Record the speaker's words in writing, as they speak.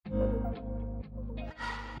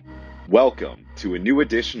Welcome to a new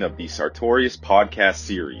edition of the Sartorius podcast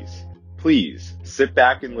series. Please sit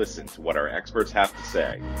back and listen to what our experts have to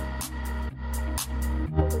say.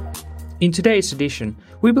 In today's edition,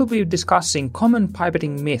 we will be discussing common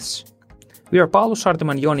pipetting myths. We are Paulus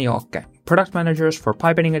Sartimo and Joni Okke, product managers for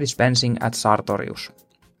pipetting and dispensing at Sartorius.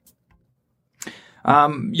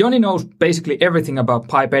 Joni knows basically everything about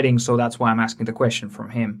pipetting, so that's why I'm asking the question from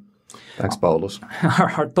him. Thanks, Paulus.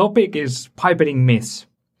 Our topic is pipetting myths,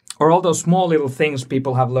 or all those small little things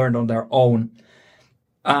people have learned on their own.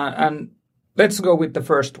 And let's go with the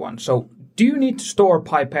first one. So, do you need to store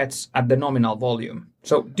pipettes at the nominal volume?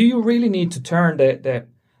 So, do you really need to turn the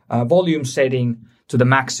volume setting to the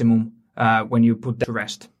maximum when you put them to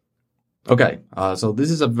rest? Okay, so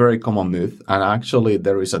this is a very common myth, and actually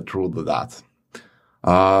there is a truth to that.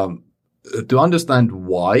 To understand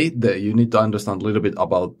why, you need to understand a little bit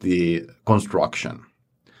about the construction.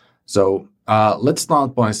 So, let's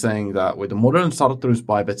start by saying that with the modern Sartorius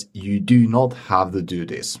pipettes, you do not have to do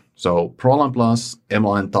this. So, Proline Plus,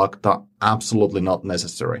 M-Line, Tacta, absolutely not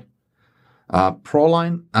necessary.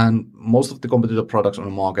 Proline and most of the competitor products on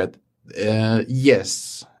the market,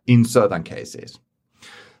 yes, in certain cases.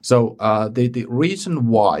 So, the reason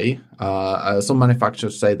why some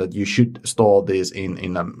manufacturers say that you should store this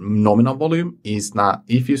in a nominal volume is that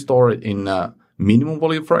if you store it in a minimum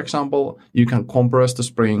volume, for example, you can compress the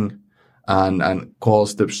spring and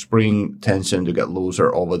cause the spring tension to get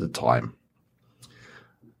looser over the time.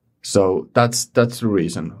 So that's the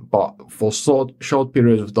reason. But for short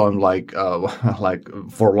periods of time, like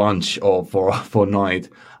for lunch or for night,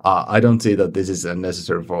 I don't see that this is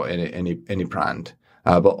necessary for any brand.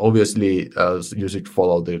 But obviously, you should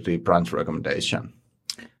follow the brand's recommendation.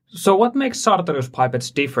 So what makes Sartorius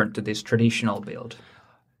pipettes different to this traditional build?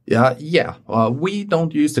 Yeah. We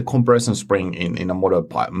don't use the compression spring in a modern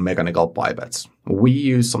mechanical pipettes. We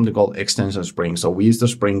use something called extension spring, so we use the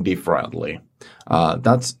spring differently.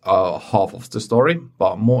 That's half of the story,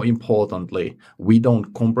 but more importantly, we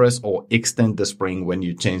don't compress or extend the spring when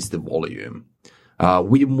you change the volume.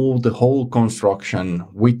 We move the whole construction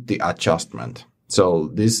with the adjustment. So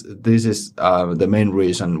this is the main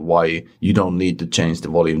reason why you don't need to change the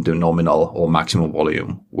volume to nominal or maximum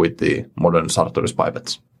volume with the modern Sartorius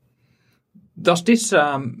pipettes. Does this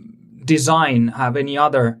design have any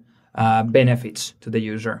other benefits to the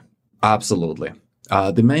user? Absolutely.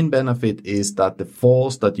 The main benefit is that the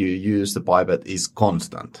force that you use the pipette is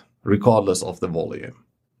constant, regardless of the volume.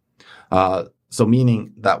 So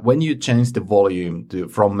meaning that when you change the volume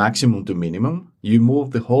from maximum to minimum, you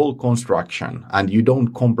move the whole construction and you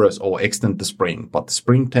don't compress or extend the spring, but the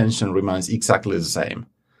spring tension remains exactly the same.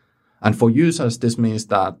 And for users, this means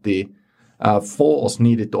that the force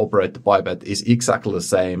needed to operate the pipette is exactly the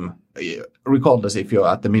same, regardless if you're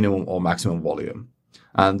at the minimum or maximum volume.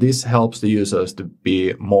 And this helps the users to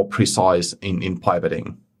be more precise in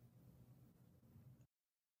pipetting.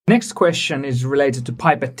 Next question is related to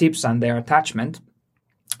pipette tips and their attachment.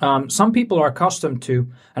 Some people are accustomed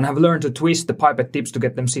to and have learned to twist the pipette tips to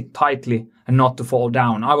get them sit tightly and not to fall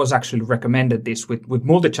down. I was actually recommended this with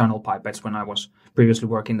multi-channel pipettes when I was previously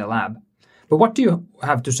working in the lab. But what do you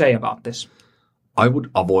have to say about this? I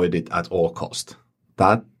would avoid it at all cost.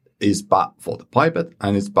 That is bad for the pipette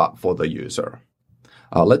and it's bad for the user.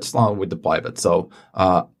 Let's start with the pipette. So,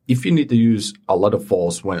 if you need to use a lot of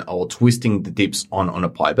force or twisting the tips on a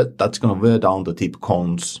pipette, that's going to wear down the tip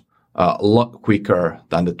cones a lot quicker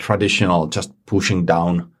than the traditional just pushing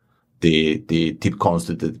down the tip cones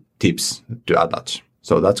to the tips to attach.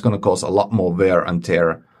 So that's going to cause a lot more wear and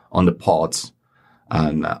tear on the parts,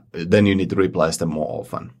 and then you need to replace them more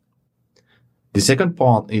often. The second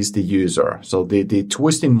part is the user. So the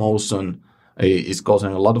twisting motion is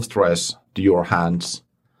causing a lot of stress to your hands.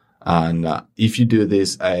 And if you do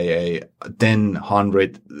this 10,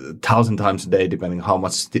 100, 1,000 times a day, depending how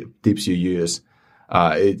much tips you use,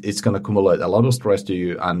 it's going to accumulate a lot of stress to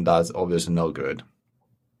you, and that's obviously no good.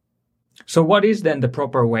 So what is then the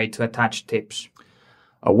proper way to attach tips?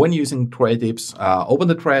 When using tray tips, open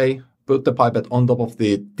the tray, put the pipette on top of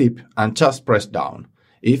the tip, and just press down.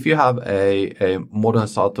 If you have a modern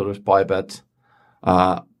Sartorius pipette,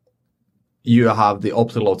 you have the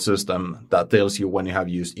optiload system that tells you when you have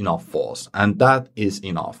used enough force, and that is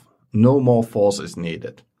enough. No more force is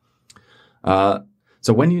needed. So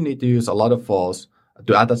when you need to use a lot of force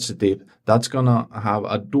to attach the tip, that's gonna have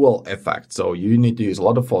a dual effect. So you need to use a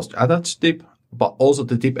lot of force to attach the tip, but also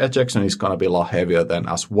the tip ejection is gonna be a lot heavier then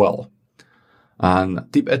as well.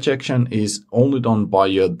 And tip ejection is only done by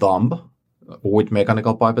your thumb. With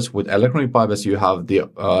mechanical pipettes, with electronic pipettes, you have the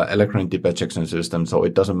electronic tip ejection system, so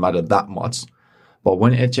it doesn't matter that much. But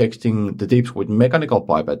when ejecting the tips with mechanical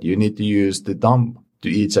pipette, you need to use the dump to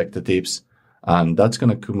eject the tips, and that's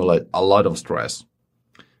going to accumulate a lot of stress.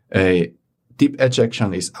 A tip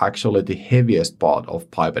ejection is actually the heaviest part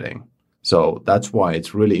of pipetting. So that's why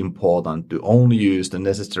it's really important to only use the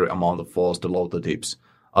necessary amount of force to load the tips.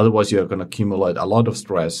 Otherwise, you're going to accumulate a lot of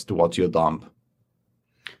stress towards your dump.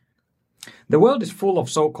 The world is full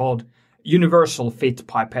of so-called universal fit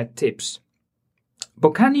pipette tips.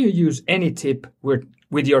 But can you use any tip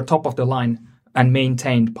with your top-of-the-line and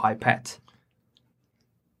maintained pipette?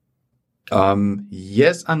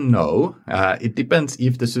 Yes and no. It depends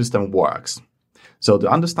if the system works. So to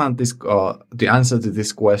understand this, the answer to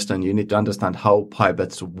this question, you need to understand how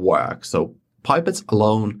pipettes work. So pipettes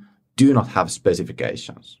alone do not have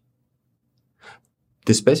specifications.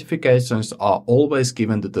 The specifications are always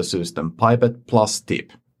given to the system, pipette plus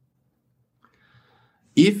tip.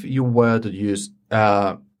 If you were to use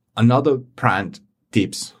another brand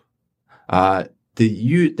tips,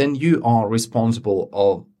 then you are responsible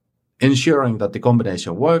of ensuring that the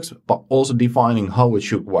combination works, but also defining how it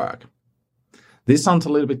should work. This sounds a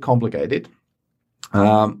little bit complicated.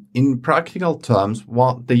 In practical terms,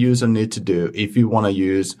 what the user needs to do if you want to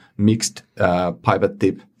use mixed pipette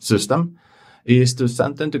tip system is to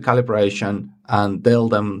send them to calibration and tell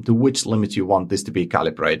them to which limit you want this to be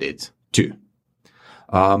calibrated to.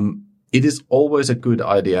 It is always a good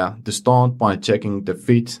idea to start by checking the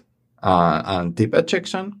fit and tip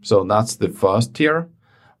ejection. So that's the first tier,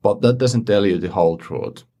 but that doesn't tell you the whole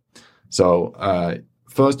truth. So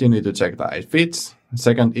first you need to check that it fits,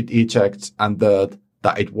 second it ejects, and third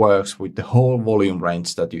that it works with the whole volume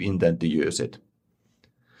range that you intend to use it.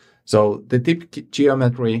 So the tip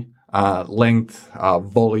geometry, length,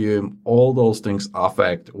 volume, all those things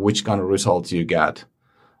affect which kind of results you get.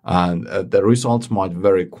 And the results might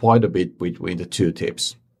vary quite a bit between the two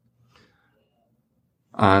tips.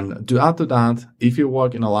 And to add to that, if you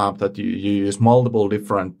work in a lab that you use multiple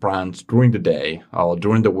different brands during the day or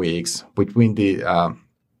during the weeks between the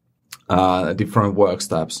different work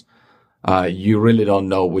steps, you really don't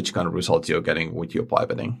know which kind of results you're getting with your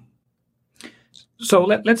pipetting. So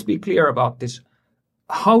let's be clear about this.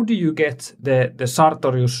 How do you get the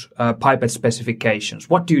Sartorius pipette specifications?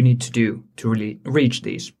 What do you need to do to really reach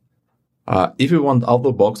these? If you want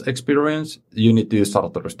out-of-the-box experience, you need to use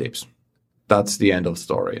Sartorius tips. That's the end of the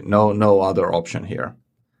story. No other option here.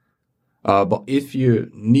 But if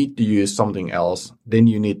you need to use something else, then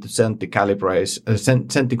you need to send the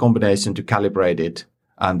send the combination to calibrate it,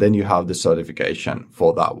 and then you have the certification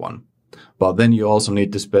for that one. But then you also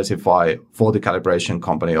need to specify for the calibration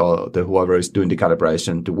company or whoever is doing the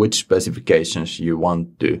calibration to which specifications you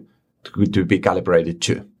want to be calibrated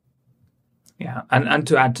to. Yeah, and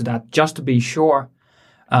to add to that, just to be sure,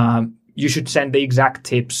 you should send the exact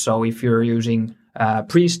tips. So if you're using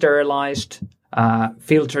pre-sterilized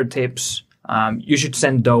filter tips, you should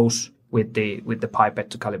send those with the pipette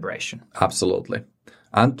to calibration. Absolutely.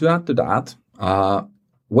 And to add to that,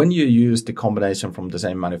 when you use the combination from the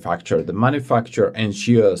same manufacturer, the manufacturer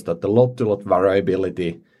ensures that the lot-to-lot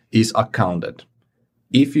variability is accounted.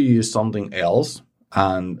 If you use something else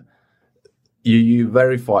and you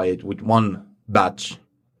verify it with one batch,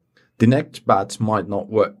 the next batch might not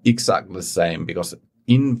work exactly the same because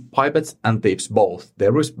in pipettes and tips both,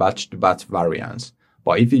 there is batch-to-batch variance.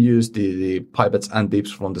 But if you use the pipettes and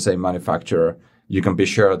tips from the same manufacturer, you can be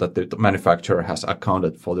sure that the manufacturer has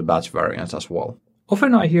accounted for the batch variance as well.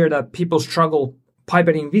 Often I hear that people struggle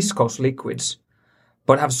pipetting viscose liquids,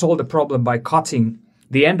 but have solved the problem by cutting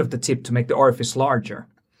the end of the tip to make the orifice larger.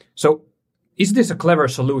 So, is this a clever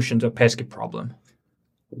solution to a pesky problem?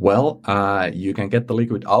 Well, you can get the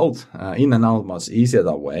liquid out, in and out much easier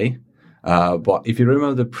that way. But if you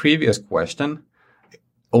remember the previous question,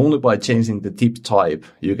 only by changing the tip type,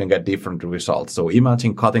 you can get different results. So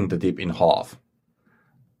imagine cutting the tip in half.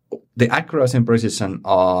 The accuracy and precision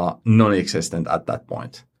are non-existent at that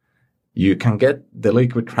point. You can get the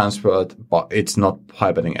liquid transferred, but it's not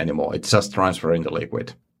pipetting anymore. It's just transferring the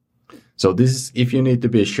liquid. So this is, if you need to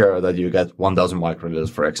be sure that you get 1000 microliters,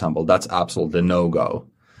 for example, that's absolutely no-go.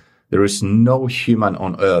 There is no human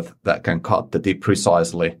on earth that can cut the tip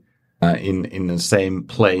precisely in the same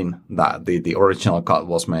plane that the original cut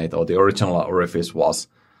was made or the original orifice was.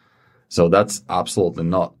 So that's absolutely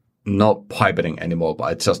not pipetting anymore,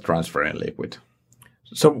 but it's just transferring liquid.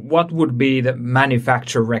 So what would be the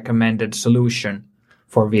manufacturer recommended solution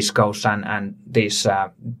for viscose and these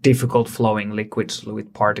difficult flowing liquids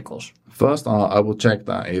with particles? First, I will check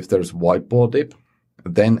that if there's white pore dip,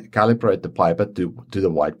 then calibrate the pipette to the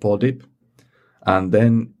white pore dip, and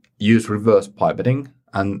then use reverse pipetting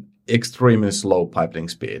and extremely slow pipetting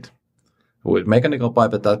speed. With mechanical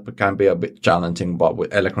pipette, that can be a bit challenging, but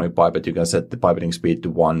with electronic pipette, you can set the pipetting speed to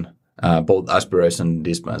 1, both aspiration and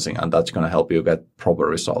dispensing, and that's going to help you get proper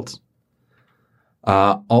results.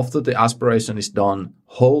 After the aspiration is done,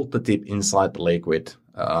 hold the tip inside the liquid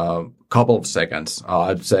a couple of seconds.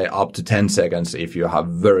 I'd say up to 10 seconds if you have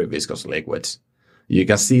very viscous liquids. You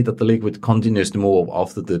can see that the liquid continues to move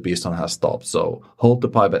after the piston has stopped, so hold the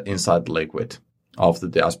pipette inside the liquid after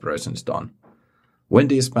the aspiration is done. When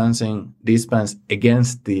dispensing, dispense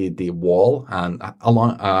against the wall and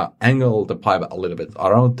angle the pipette a little bit.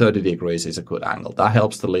 Around 30 degrees is a good angle. That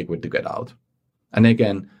helps the liquid to get out. And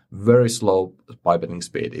again, very slow pipetting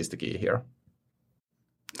speed is the key here.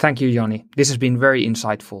 Thank you, Joni. This has been very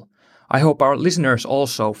insightful. I hope our listeners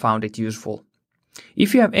also found it useful.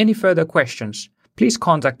 If you have any further questions, please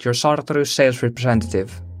contact your Sartorius sales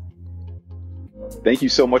representative. Thank you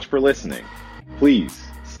so much for listening. Please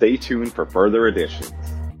stay tuned for further editions.